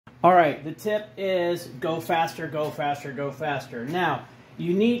All right, the tip is go faster, go faster, go faster. Now,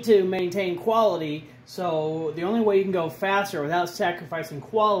 you need to maintain quality, so the only way you can go faster without sacrificing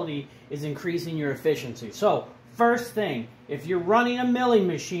quality is increasing your efficiency. So, first thing, if you're running a milling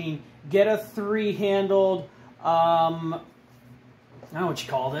machine, get a three-handled, I don't know what you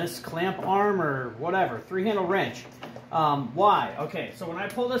call this, clamp arm or whatever, three-handle wrench. Why? Okay, so when I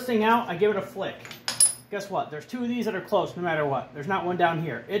pull this thing out, I give it a flick. Guess what? There's two of these that are close no matter what. There's not one down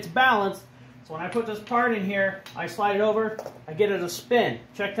here. It's balanced. So when I put this part in here, I slide it over, I get it a spin.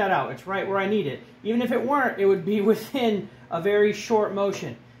 Check that out. It's right where I need it. Even if it weren't, it would be within a very short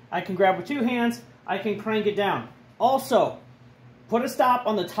motion. I can grab with two hands. I can crank it down. Also, put a stop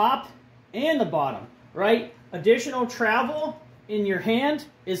on the top and the bottom, right? Additional travel in your hand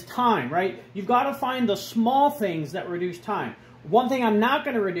is time, right? You've got to find the small things that reduce time. One thing I'm not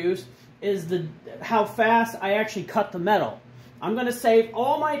going to reduce is how fast I actually cut the metal. I'm going to save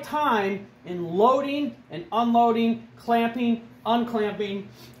all my time in loading and unloading, clamping, unclamping,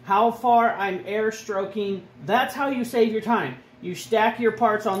 how far I'm air stroking. That's how you save your time. You stack your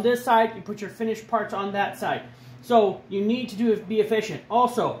parts on this side, you put your finished parts on that side. So you need to be efficient.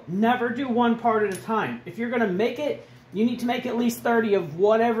 Also, never do one part at a time. If you're going to make it, you need to make at least 30 of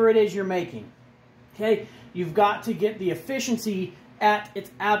whatever it is you're making. Okay? You've got to get the efficiency at its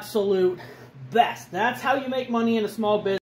absolute best. That's how you make money in a small business.